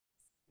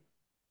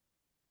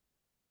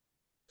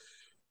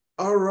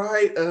All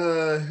right.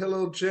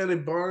 Hello,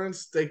 Janet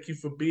Barnes. Thank you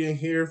for being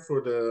here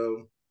for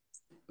to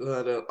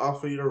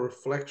offer your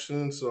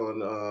reflections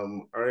on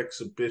our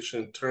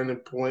exhibition Turning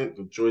Point,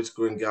 the Joyce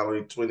Gordon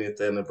Gallery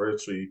 20th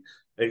anniversary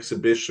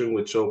exhibition,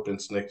 which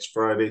opens next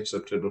Friday,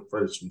 September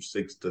 1st from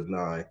 6 to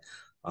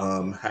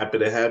 9. Happy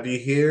to have you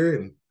here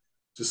and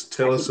just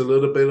tell us a Happy.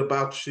 little bit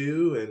about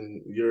you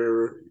and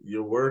your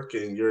work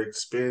and your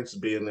experience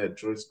being at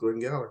Joyce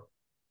Gordon Gallery.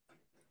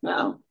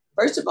 Well,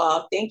 first of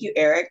all, thank you,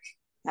 Eric.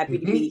 Happy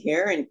to be Mm-hmm.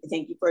 here, and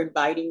thank you for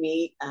inviting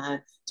me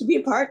to be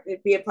a part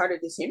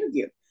of this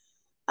interview.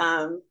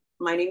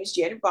 My name is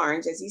Janet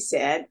Barnes, as he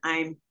said.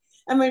 I'm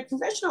a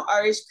professional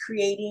artist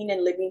creating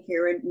and living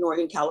here in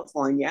Northern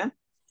California.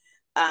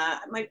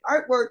 My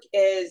artwork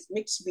is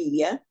mixed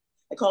media.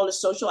 I call it a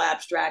social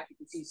abstract. You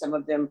can see some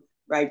of them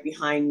right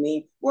behind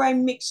me, where I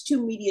mix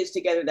two medias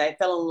together that I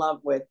fell in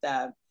love with: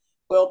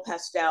 oil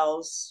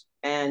pastels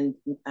and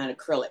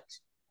acrylic.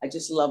 I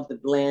just love the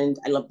blend.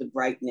 I love the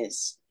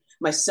brightness.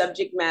 My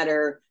subject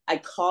matter, I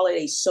call it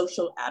a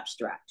social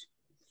abstract.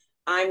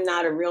 I'm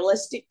not a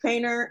realistic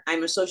painter.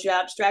 I'm a social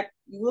abstract.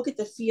 You look at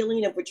the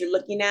feeling of what you're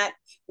looking at,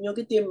 and you'll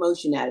get the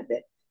emotion out of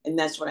it. And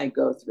that's what I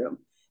go through.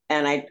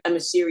 And I'm a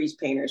series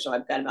painter, so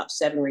I've got about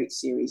 7 or 8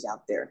 series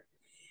out there.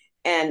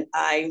 And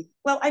I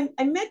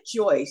met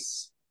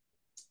Joyce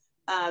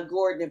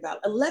Gordon about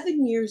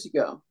 11 years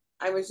ago.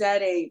 I was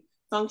at a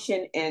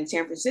function in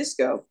San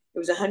Francisco. It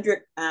was a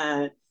hundred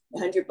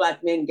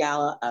Black Men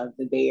Gala of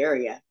the Bay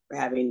Area. We're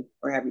having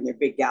their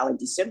big gala in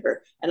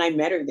December, and I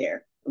met her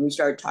there. And we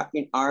started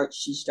talking art.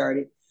 She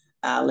started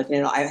looking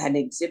at. I had an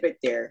exhibit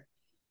there,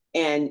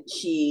 and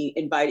she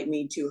invited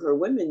me to her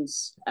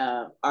women's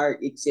art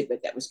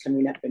exhibit that was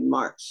coming up in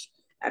March.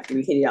 After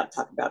we hit it out,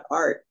 talk about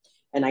art,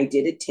 and I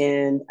did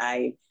attend.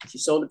 I She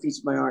sold a piece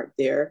of my art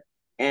there,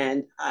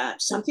 and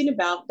something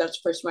about that's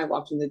the first time I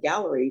walked in the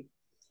gallery.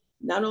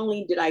 Not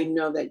only did I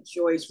know that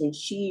Joyce, when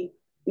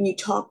you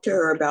talk to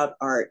her about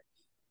art,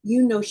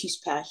 you know she's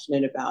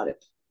passionate about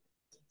it.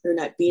 Her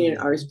not being an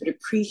artist, Mm-hmm. but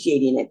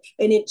appreciating it,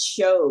 and it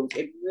shows.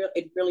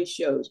 It really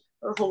shows.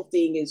 Her whole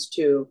thing is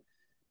to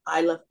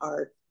I love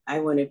art. I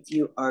want to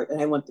view art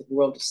and I want the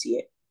world to see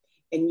it.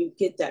 And you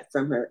get that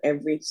from her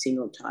every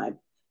single time.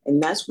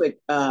 And that's what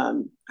I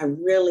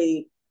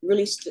really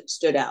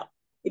stood out.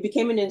 It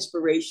became an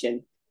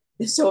inspiration.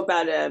 And so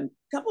about a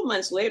couple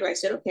months later, I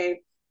said, okay,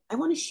 I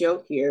want to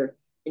show here.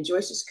 And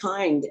Joyce is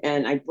kind.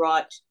 And I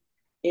brought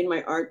in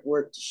my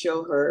artwork to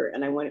show her.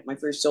 And I wanted my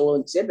first solo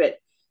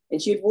exhibit.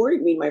 And she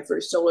awarded me my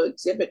first solo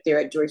exhibit there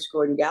at Joyce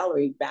Gordon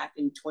Gallery back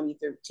in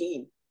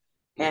 2013,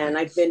 and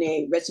I've Nice. been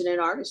a resident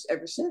artist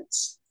ever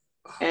since.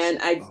 And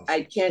Awesome. I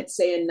Awesome. can't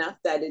say enough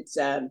that it's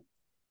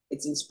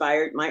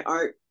inspired my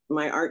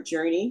art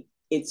journey.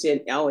 It's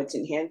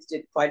enhanced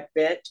it quite a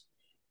bit,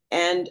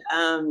 and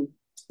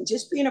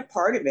just being a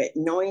part of it,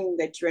 knowing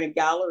that you're in a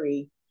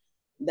gallery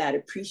that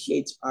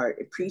appreciates art,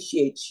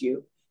 appreciates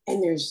you,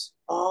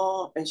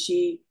 and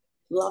she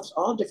loves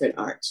all different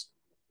arts.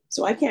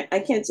 So I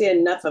can't say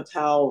enough of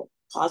how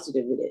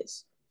positive it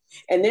is.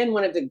 And then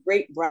one of the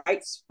great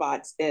bright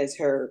spots is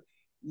her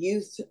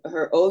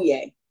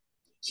Oye.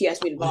 She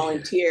asked me to Oh yeah.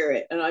 volunteer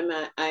it, and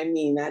I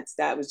mean,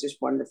 that was just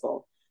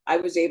wonderful. I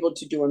was able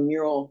to do a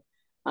mural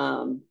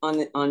on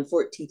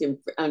 14th and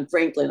on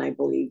Franklin, I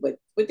believe,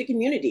 with the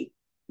community.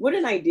 What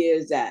an idea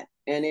is that?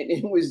 And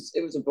it was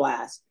a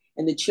blast.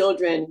 And the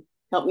children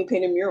helped me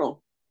paint a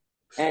mural,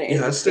 and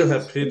Yeah, I it still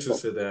have was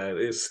pictures beautiful. of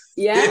that.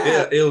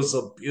 Yeah, It was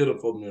a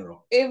beautiful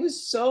mural. it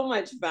was so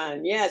much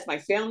fun. Yes, my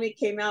family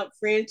came out,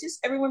 friends, just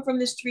everyone from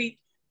the street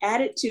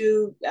added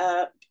to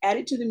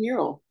the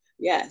mural.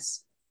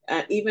 Yes,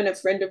 even a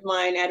friend of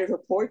mine added her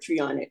poetry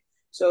on it.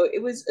 So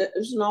it was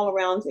an all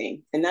around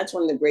thing, and that's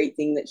one of the great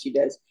things that she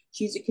does.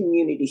 She's a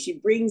community. She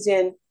brings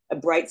in a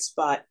bright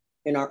spot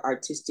in our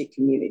artistic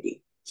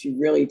community. She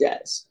really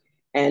does,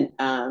 and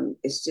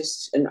it's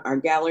just in our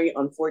gallery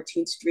on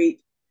 14th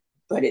Street,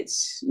 but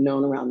it's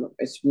known around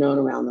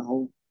the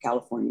whole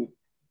California,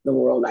 the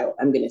world.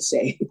 I'm going to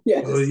say Oh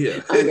yes.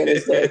 yeah. I'm going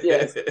to say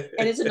yes,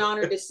 and it's an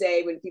honor to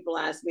say when people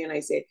ask me, and I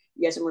say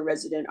yes, I'm a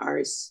resident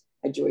artist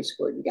at Joyce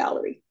Gordon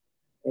Gallery.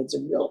 It's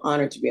a real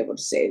honor to be able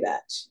to say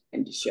that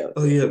and to show it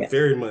Oh there. yeah, Yes.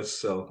 very much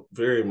so.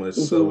 Very much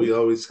so. Mm-hmm. We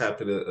always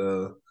happy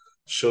to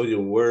show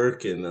your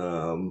work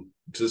and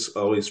just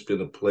always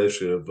been a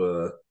pleasure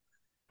of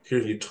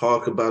hearing you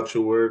talk about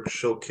your work,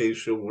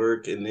 showcase your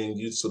work, and then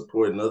you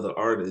supporting other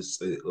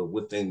artists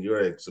within your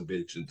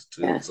exhibitions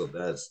too. Yeah. So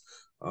that's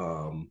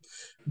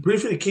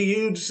briefly. Can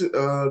you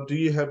do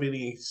you have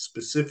any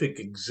specific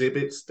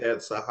exhibits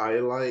that's a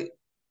highlight?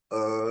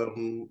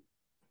 Um,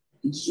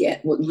 Yeah.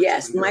 Well, Joyce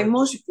yes. Gordon My Gallery.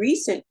 most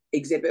recent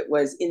exhibit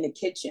was in the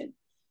kitchen,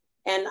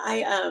 and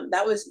I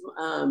that was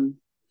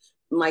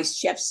my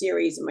chef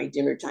series and my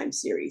dinner time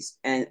series.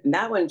 And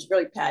that one's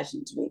really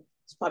passionate to me.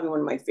 It's probably one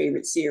of my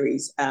favorite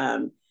series,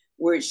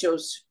 where it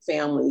shows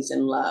families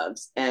and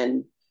loves.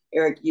 And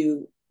Eric,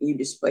 you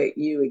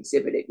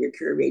exhibited your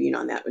curating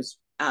on that was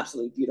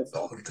absolutely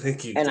beautiful. Oh,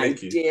 thank you, And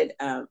thank you.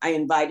 I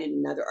invited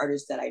another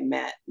artist that I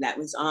met that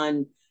was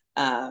on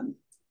um,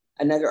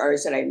 another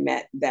artist that I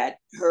met, that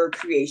her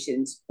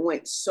creations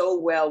went so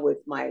well with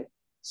my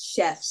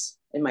chefs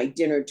and my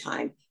dinner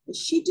time. And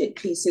she did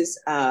pieces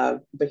of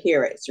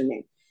Bahira, is her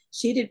name.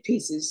 She did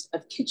pieces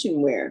of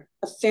kitchenware,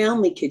 of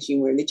family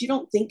kitchenware that you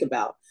don't think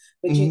about,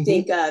 but you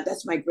think Mm-hmm.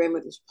 that's my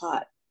grandmother's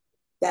pot,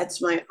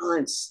 that's my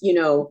aunt's,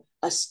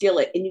 a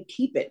skillet, and you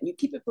keep it. You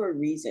keep it for a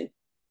reason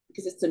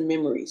because it's the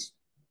memories.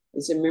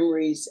 It's the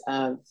memories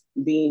of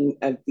being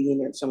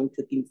there, someone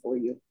cooking for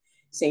you.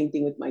 Same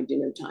thing with my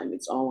dinner time.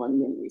 It's all on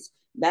memories.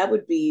 That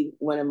would be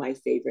one of my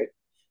favorite.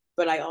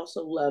 But I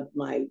also love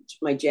my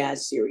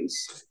jazz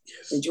series.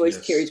 And Yes, Joyce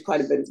yes. carries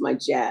quite a bit of my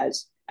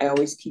jazz. I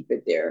always keep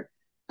it there.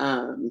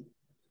 Um,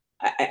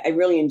 I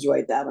really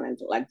enjoyed that one. I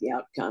like the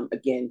outcome.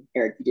 Again,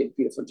 Eric, you did a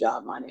beautiful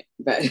job on it,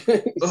 but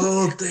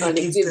Oh, on thank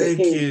you, exhibit.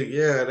 thank you.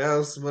 Yeah, that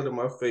was one of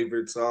my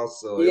favorites.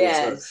 Also, it was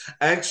Yes.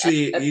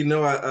 actually,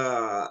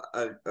 Uh,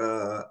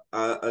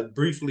 I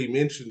briefly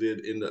mentioned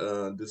it in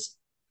this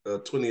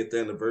 20th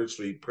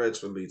anniversary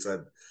press release.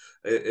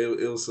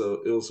 It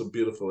was a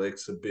beautiful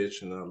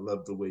exhibition. I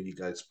love the way you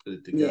guys put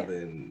it yeah.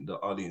 together, and the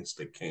audience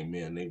that came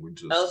in, they were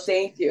Oh, just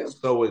thank you.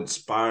 so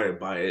inspired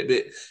by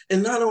it.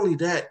 And not only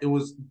that, it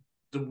was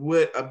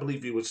what I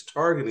believe he was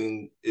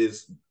targeting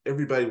is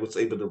everybody was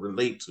able to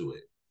relate to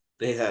it.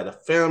 They had a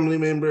family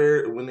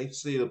member. When they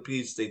see a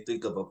piece, they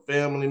think of a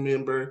family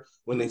member.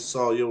 When they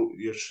saw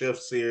your chef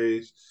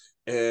series,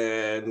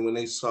 and when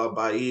they saw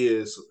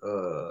Bahia's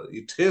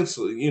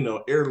utensil,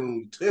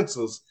 heirloom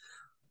utensils,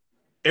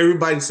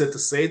 everybody said the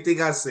same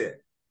thing I said.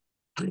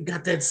 I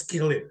got that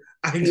skillet.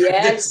 I got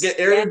that skill. Yes,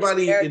 yes,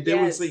 Everybody, Eric, they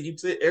would say, yes. you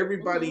said Mm-hmm.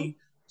 everybody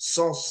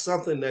saw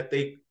something that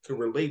they can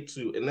relate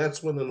to. And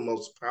that's one of the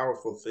most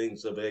powerful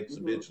things of an Mm-hmm.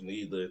 exhibition,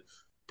 either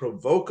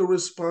provoke a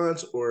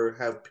response or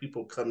have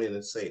people come in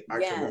and say, I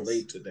can Yes,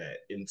 relate to that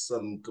in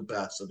some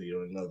capacity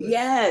or another. And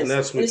yes. And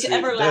it's an that's what your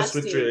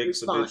everlasting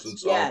response.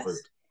 exhibitions offered.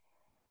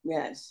 Yes,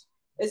 yes.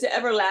 It's an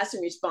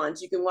everlasting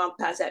response. You can walk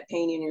past that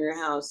painting in your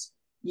house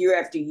year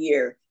after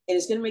year, and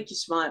it's going to make you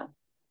smile.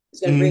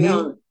 It's going to bring Mm-hmm.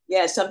 home,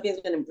 yeah,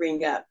 something's going to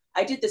bring up.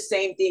 I did the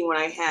same thing when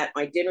I had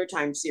my dinner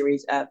time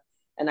series up,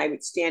 and I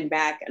would stand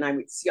back and I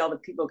would see all the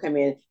people come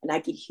in, and I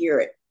could hear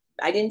it.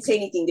 I didn't say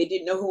anything. They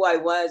didn't know who I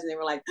was, and they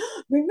were like,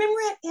 oh, "Remember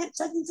at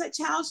such and such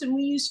house, and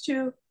we used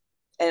to."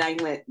 And I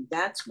went,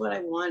 "That's what I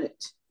wanted."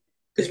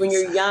 Because when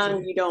you're young,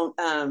 Exactly. you don't.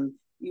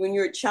 When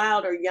you're a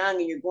child or young,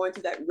 and you're going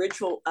through that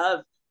ritual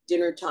of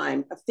dinner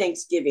time, of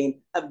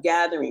Thanksgiving, of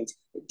gatherings,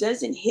 it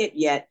doesn't hit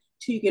yet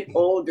till you get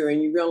older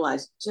and you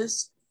realize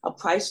just how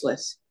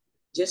priceless,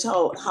 just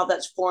how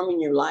that's forming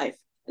your life.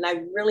 And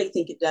I really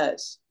think it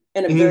does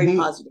in a very Mm-hmm.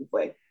 positive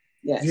way.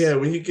 Yeah, Yes.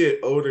 when you get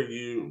older,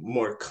 you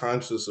more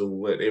conscious of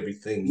what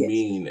everything Yes.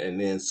 mean, and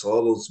then so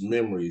all those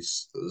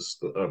memories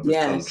become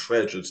Yes.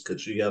 treasures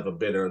because you have a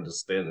better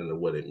understanding of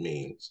what it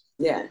means.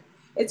 Yeah.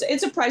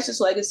 It's a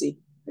priceless legacy.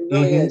 It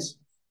really Mm-hmm. is.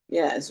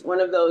 Yeah, it's one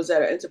of those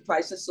that it's a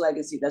priceless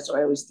legacy. That's what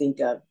I always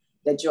think of.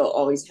 That you'll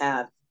always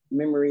have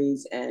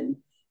memories and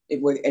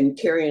and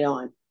carry it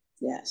on.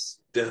 Yes.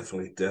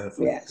 Definitely,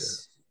 definitely.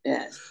 Yes.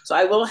 Yes. So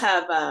I will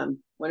have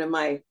one of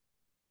my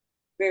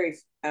very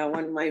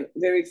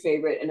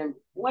favorite and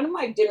one of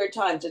my dinner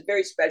times that's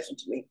very special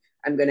to me.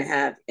 I'm going to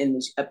have in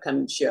this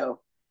upcoming show,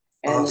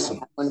 and then I Awesome.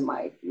 have one of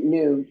my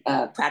new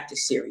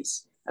practice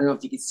series. I don't know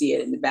if you can see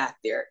it in the back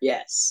there.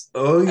 Yes,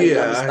 Oh I love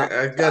yeah, to stop.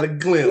 I got a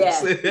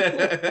glimpse.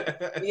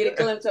 Yeah, you get a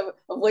glimpse of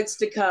what's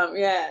to come.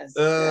 Yes, yes,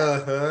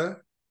 Uh-huh.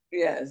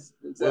 yes.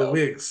 Well, So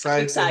we're I'm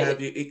excited to have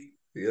excited. you.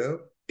 Yeah.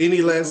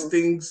 Any last Mm-hmm.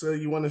 things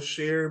you want to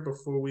share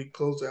before we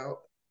close out?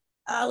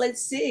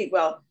 Let's see.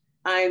 Well,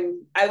 I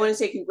want to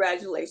say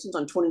congratulations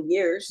on 20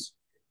 years.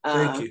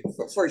 Thank you.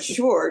 For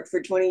sure,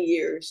 for 20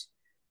 years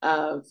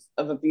of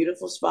a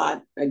beautiful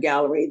spot, a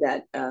gallery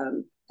that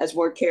has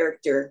more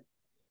character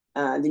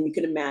than you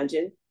can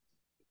imagine.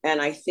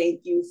 And I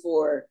thank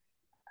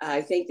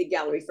the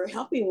gallery for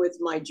helping with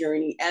my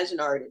journey as an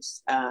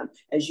artist.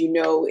 As you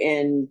know,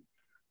 in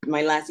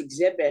my last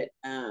exhibit,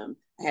 I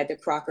had the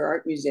Crocker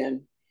Art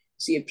Museum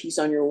see a piece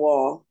on your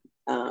wall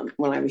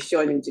when I was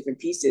showing them different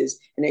pieces.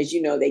 And as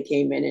you know, they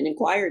came in and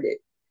inquired it.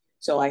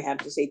 So I have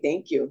to say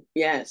thank you.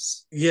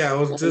 Yes. Yeah, I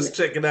was And just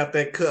checking out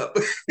that cup.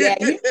 yeah,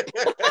 you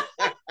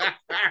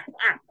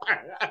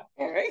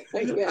all right.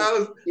 Yes. I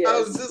was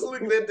Yes. just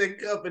looking at that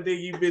cup, and then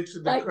you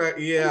mentioned the Like crack. I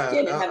Yeah,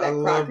 can't have I that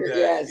love Crocker. that.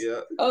 Yes.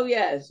 Yeah. Oh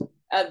yes.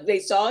 They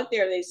saw it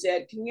there. They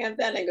said, "Can we have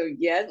that?" And I go,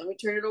 "Yes." Let me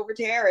turn it over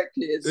to Eric.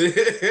 So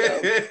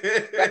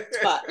right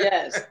spot.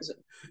 Yes.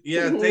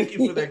 Yeah, thank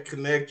you for that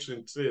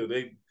connection too.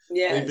 They've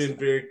Yes. been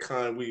very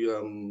kind. We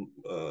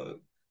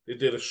they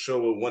did a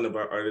show with one of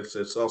our artists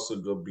that's also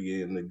gonna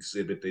be in the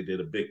exhibit. They did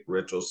a big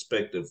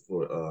retrospective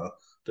for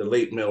the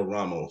late Mel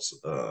Ramos.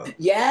 So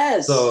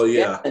Yes.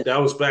 yeah, Yes.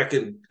 that was back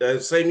in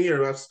same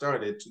year I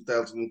started,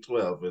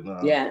 2012,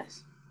 and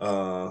Yes.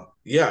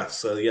 yeah,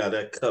 so yeah,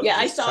 that cup Yeah.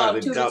 I just saw kind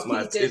of two of his got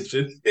my pieces.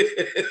 attention.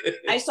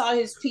 I saw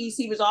his piece.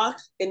 He was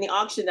off in the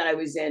auction that I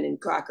was in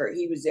Crocker.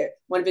 He was there.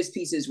 One of his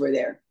pieces were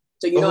there.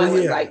 So Oh I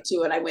went yeah. right to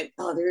it. I went,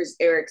 "Oh, there's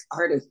Eric's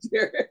artist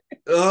here."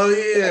 Oh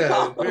I yeah,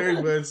 call very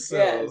him. much Yes.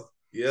 so.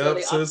 So Yep.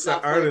 they So auction it's an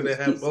off one honor of to his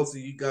have both pieces.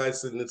 of you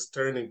guys in this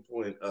Turning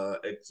Point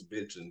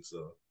exhibition.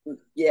 So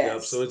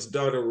yep. So Yes. his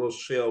daughter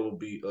Rochelle will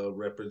be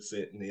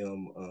representing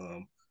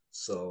him.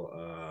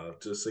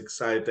 Just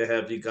excited to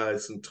have you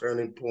guys in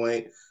Turning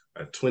Point,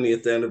 our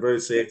 20th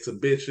anniversary Yes.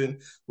 exhibition,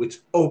 which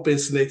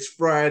opens next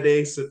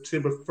Friday,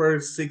 September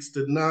 1st, 6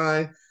 to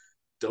 9.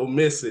 Don't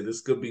miss it.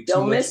 It's gonna be too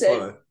Don't much miss it.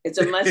 fun. It's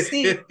a must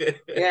see.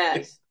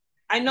 Yes.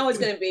 I know it's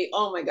going to be,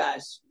 oh my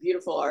gosh,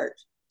 beautiful art.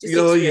 Just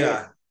Oh experience.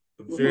 yeah.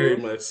 Very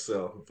Mm-hmm. much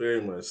so.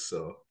 Very much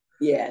so.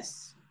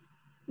 Yes.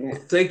 Well, Yeah.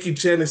 thank you,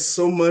 Janice,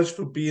 so much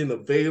for being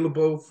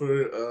available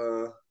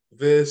for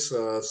this,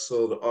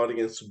 so the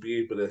audience will be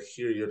able to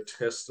hear your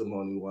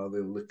testimony while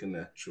they're looking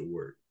at your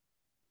work.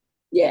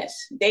 Yes.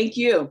 Thank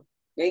you.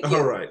 Thank All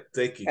you. right,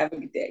 thank you. Have a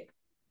good day.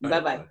 All Bye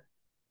right, bye. bye.